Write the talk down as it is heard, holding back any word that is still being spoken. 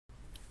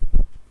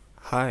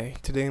Hi,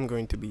 today I'm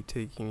going to be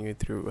taking you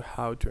through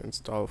how to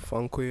install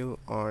Funkwhale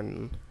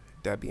on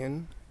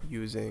Debian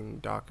using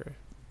Docker.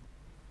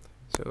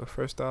 So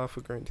first off,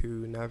 we're going to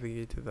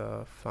navigate to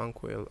the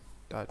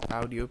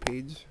funkwhale.audio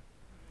page.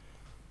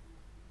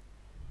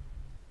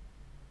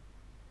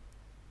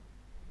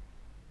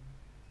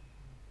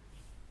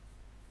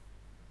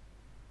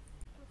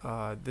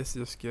 This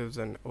just gives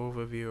an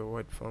overview of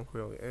what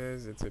Funkwhale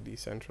is. It's a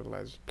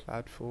decentralized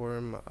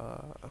platform,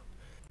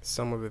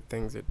 some of the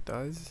things it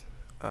does,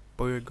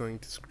 but we're going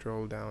to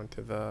scroll down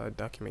to the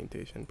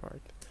documentation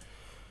part.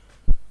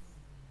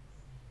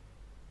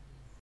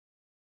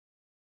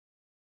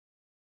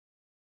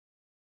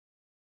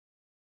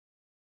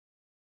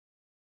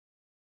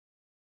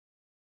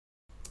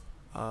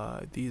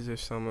 These are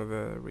some of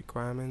the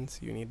requirements.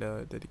 You need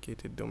a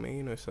dedicated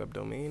domain or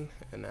subdomain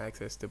and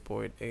access to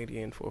port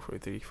 80 and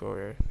 443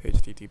 for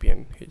HTTP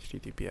and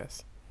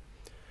HTTPS.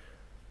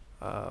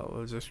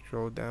 We'll just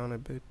scroll down a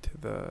bit to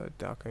the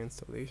Docker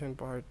installation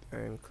part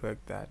and click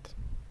that.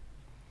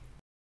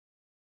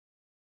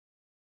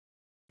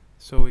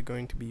 So we're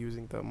going to be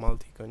using the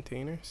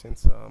multi-container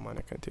since the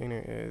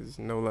mono-container is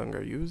no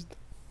longer used.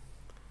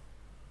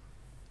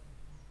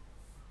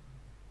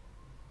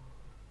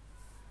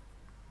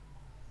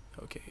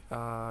 Okay,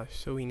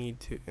 so we need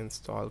to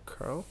install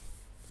curl.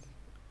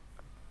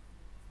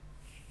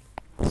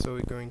 So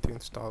we're going to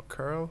install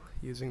curl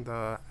using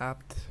the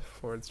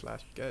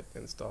apt/get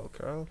install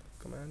curl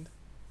command.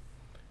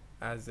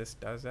 As this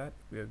does that,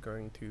 we are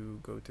going to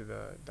go to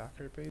the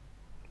Docker page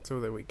so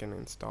that we can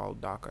install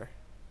Docker.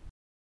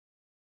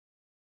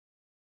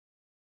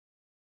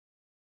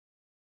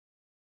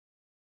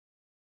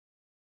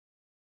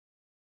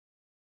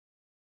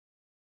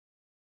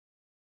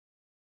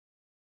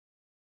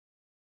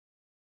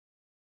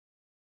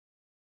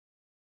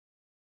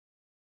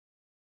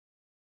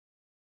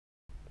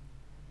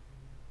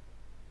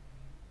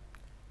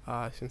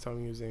 Since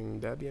I'm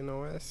using Debian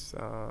OS,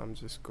 I'm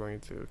just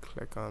going to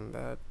click on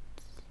that.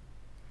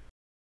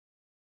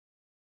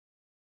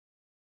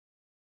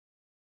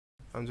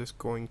 I'm just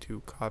going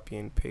to copy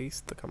and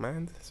paste the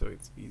command so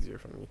it's easier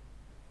for me.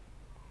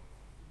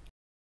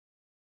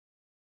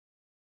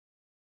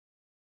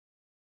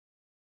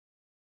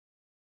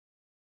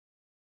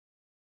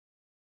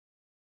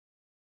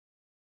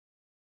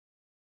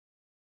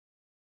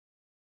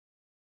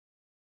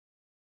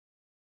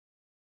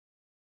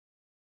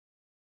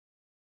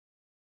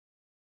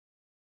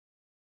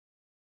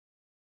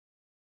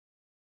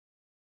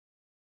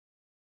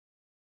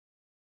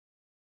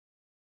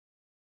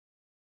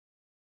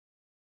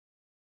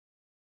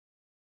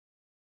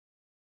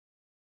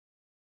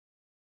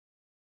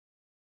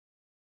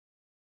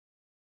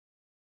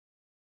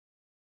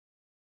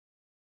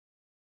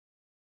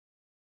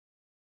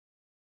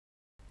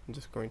 I'm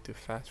just going to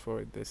fast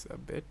forward this a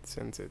bit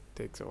since it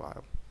takes a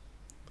while.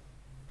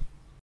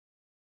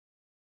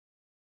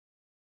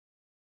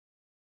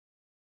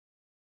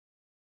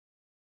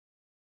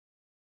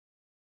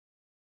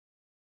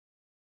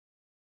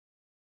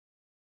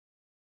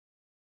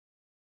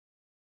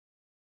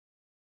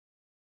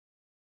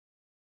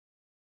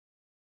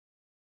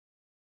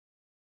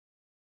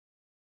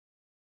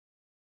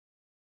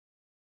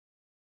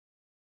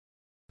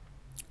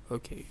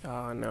 Okay,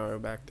 now we're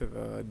back to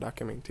the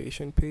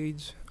documentation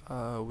page.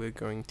 We're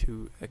going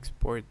to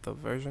export the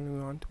version we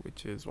want,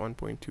 which is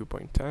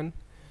 1.2.10.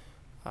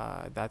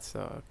 That's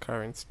a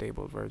current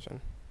stable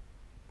version.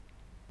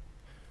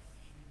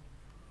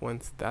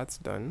 Once that's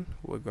done,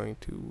 we're going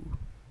to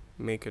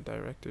make a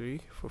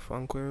directory for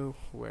Funkwhale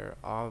where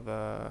all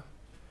the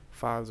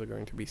files are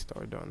going to be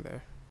stored on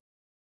there.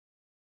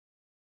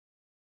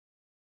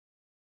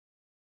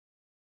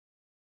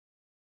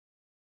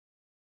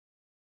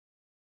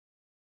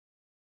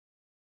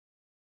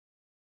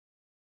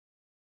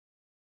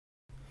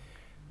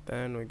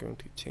 Then we're going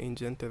to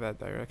change into that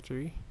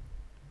directory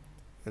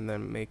and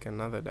then make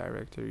another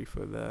directory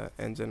for the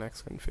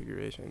Nginx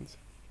configurations.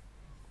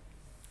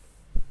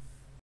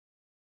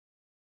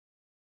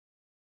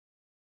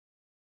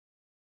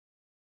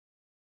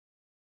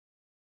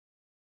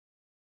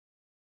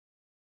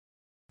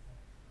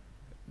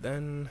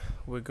 Then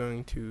we're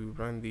going to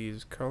run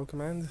these curl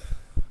commands,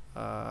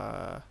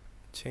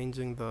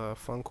 changing the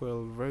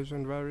Funkwhale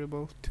version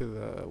variable to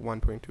the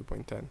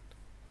 1.2.10.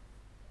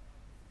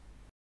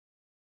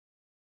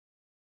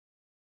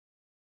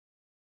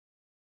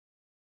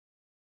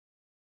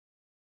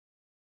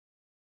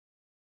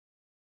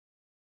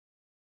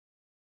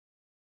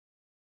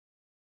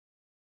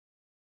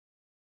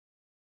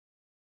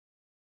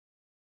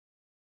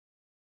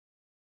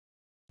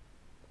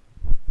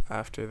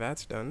 After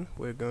that's done,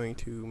 we're going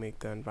to make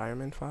the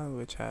environment file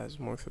which has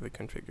most of the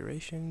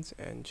configurations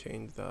and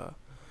change the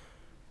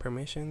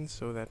permissions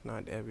so that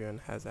not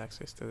everyone has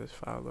access to this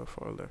file or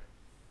folder.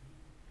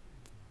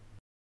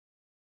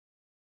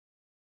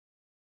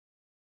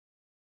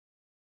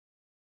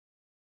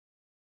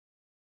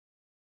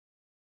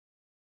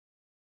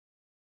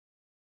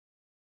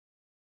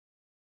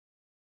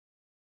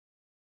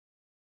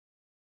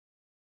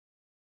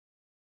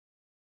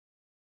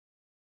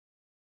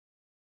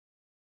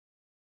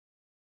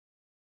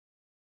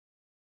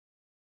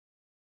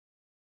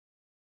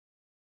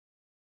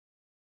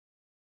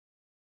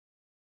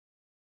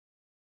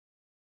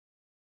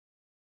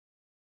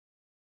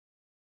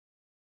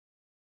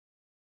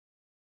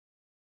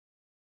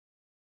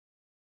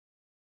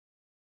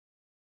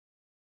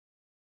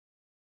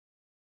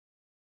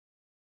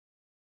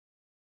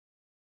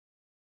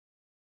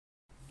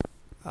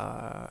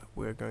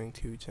 we're going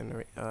to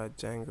generate a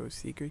Django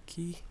secret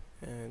key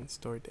and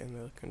store it in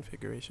the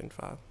configuration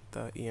file,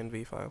 the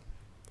env file.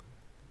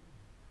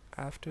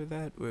 After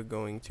that, we're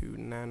going to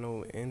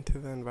nano into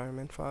the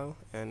environment file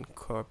and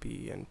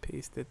copy and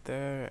paste it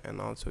there, and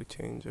also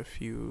change a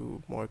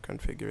few more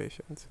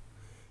configurations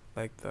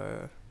like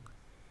the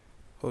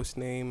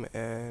hostname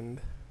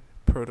and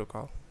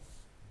protocol.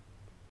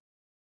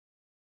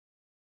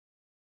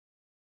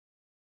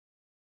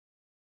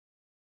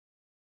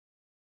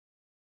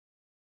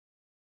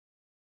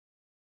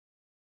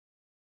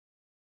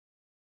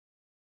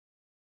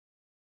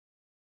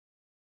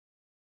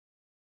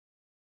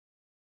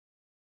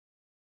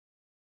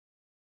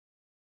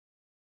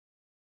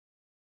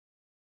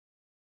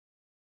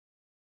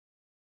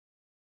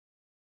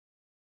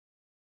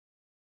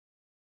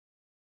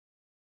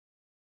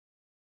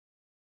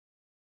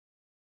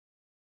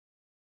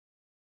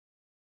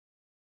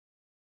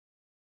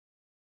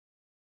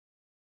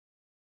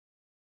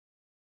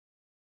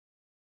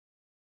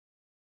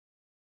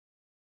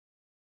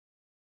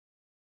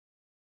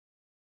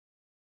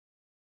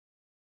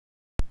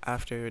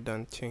 After you're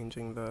done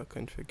changing the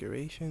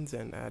configurations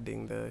and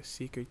adding the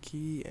secret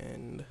key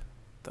and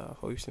the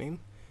hostname,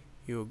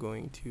 you're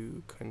going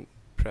to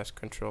press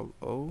Ctrl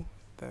O,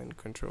 then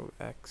Ctrl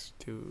X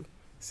to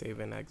save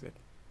and exit.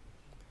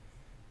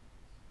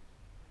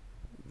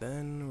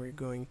 Then we're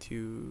going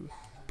to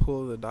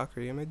pull the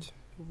Docker image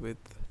with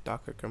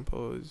Docker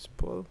compose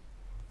pull,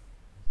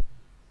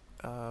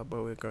 but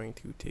we're going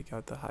to take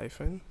out the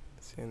hyphen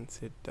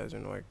since it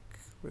doesn't work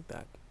with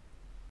that.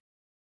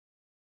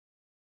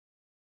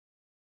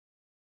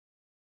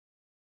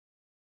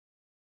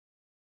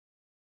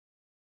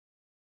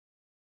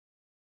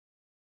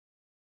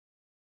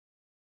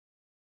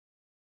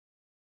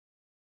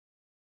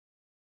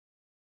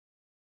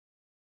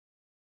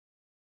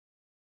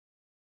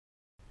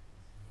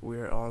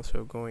 We're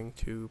also going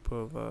to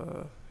pull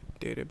the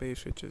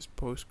database, which is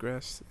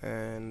Postgres,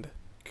 and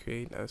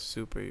create a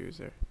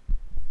superuser.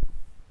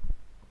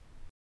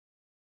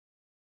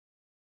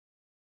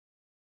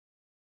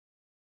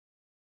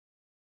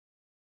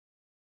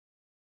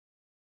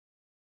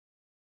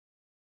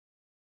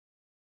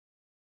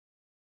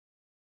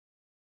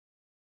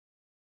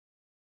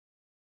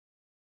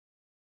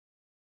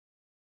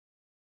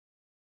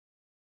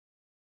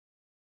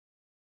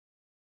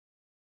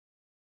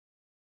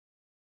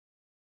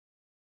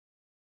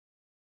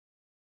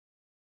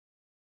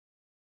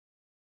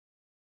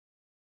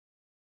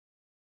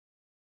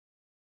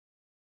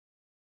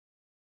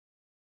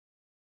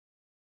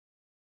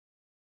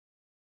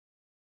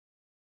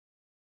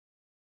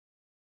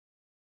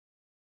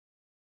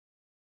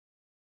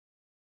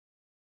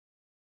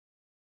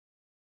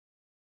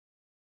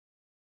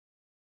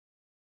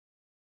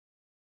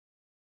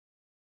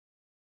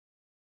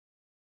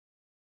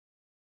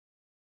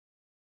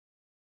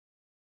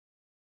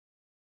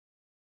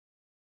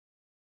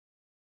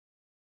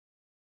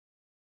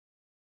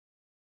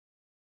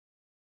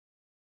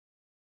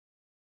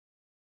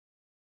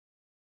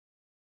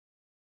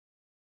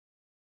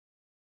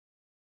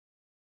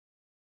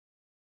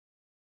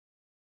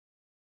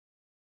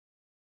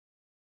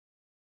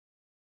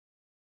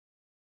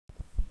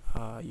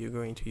 You're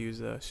going to use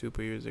the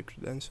superuser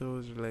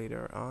credentials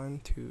later on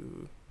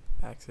to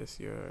access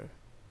your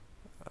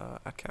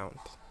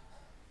account.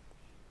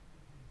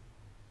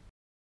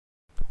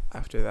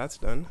 After that's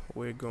done,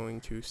 we're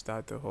going to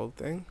start the whole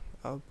thing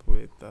up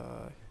with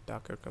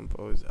docker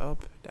compose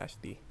up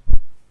 -d.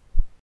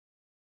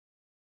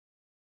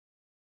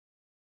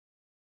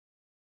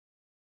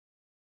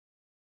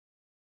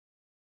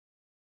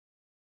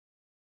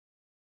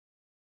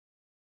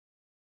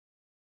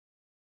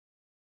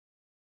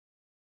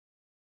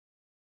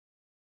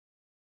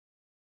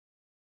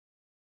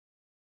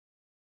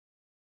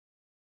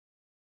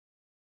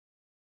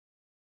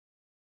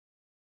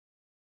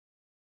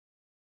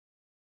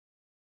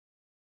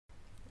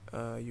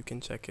 You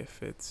can check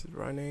if it's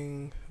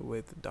running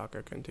with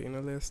Docker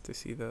container list to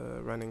see the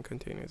running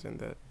containers in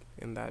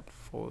that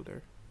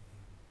folder.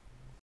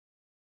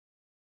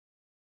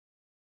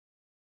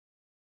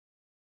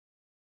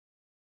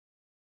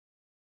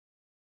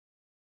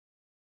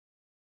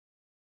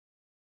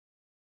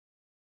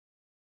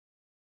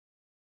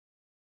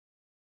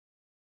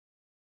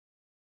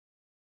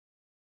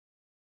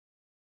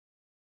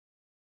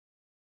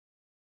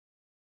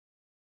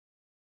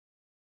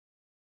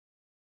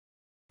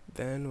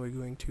 Then we're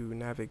going to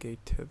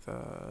navigate to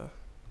the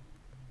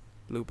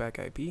loopback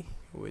IP,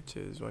 which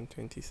is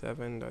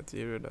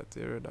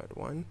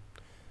 127.0.0.1,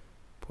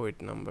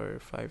 port number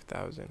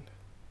 5000.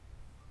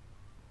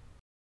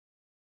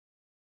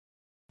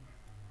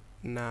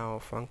 Now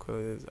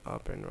Funkwhale is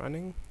up and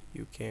running.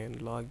 You can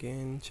log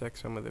in, check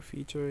some of the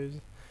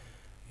features.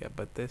 Yeah,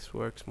 but this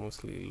works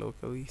mostly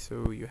locally,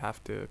 so you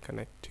have to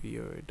connect to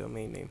your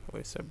domain name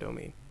or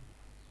subdomain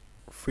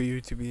for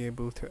you to be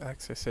able to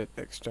access it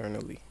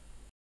externally.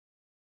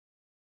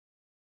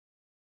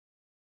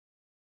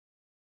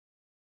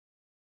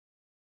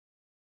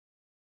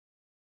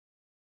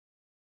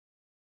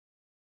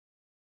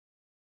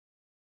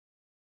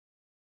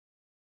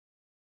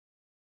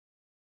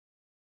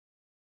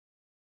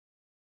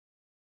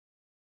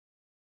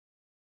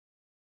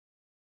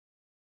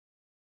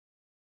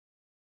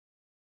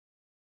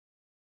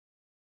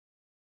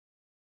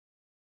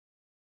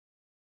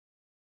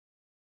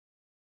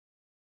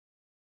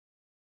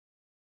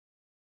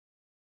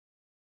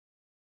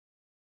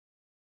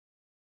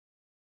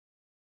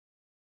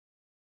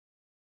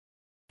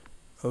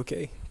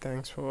 Okay,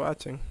 thanks for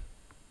watching.